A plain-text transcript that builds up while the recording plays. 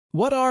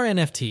What are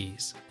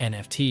NFTs?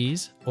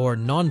 NFTs, or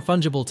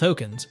non-fungible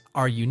tokens,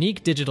 are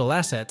unique digital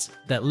assets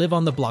that live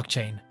on the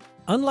blockchain.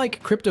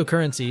 Unlike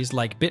cryptocurrencies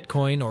like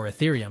Bitcoin or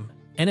Ethereum,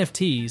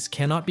 NFTs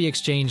cannot be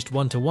exchanged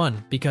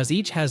one-to-one because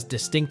each has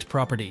distinct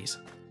properties.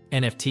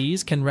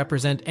 NFTs can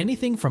represent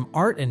anything from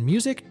art and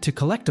music to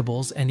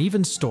collectibles and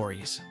even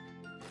stories.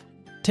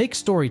 Take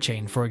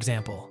StoryChain, for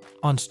example.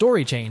 On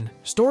StoryChain,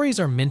 stories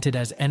are minted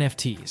as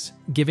NFTs,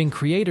 giving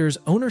creators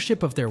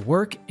ownership of their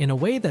work in a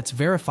way that's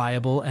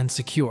verifiable and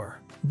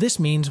secure. This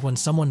means when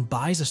someone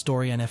buys a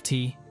story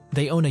NFT,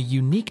 they own a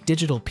unique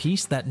digital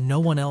piece that no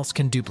one else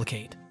can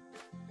duplicate.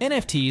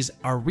 NFTs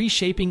are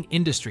reshaping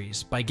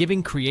industries by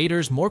giving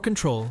creators more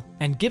control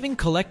and giving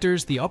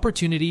collectors the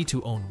opportunity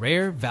to own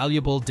rare,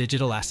 valuable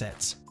digital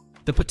assets.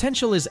 The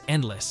potential is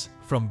endless,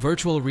 from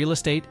virtual real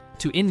estate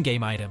to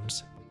in-game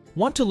items.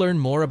 Want to learn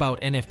more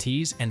about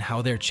NFTs and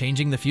how they're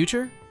changing the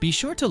future? Be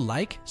sure to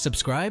like,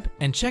 subscribe,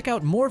 and check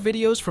out more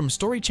videos from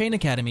StoryChain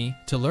Academy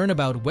to learn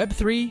about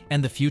Web3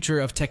 and the future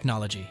of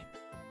technology.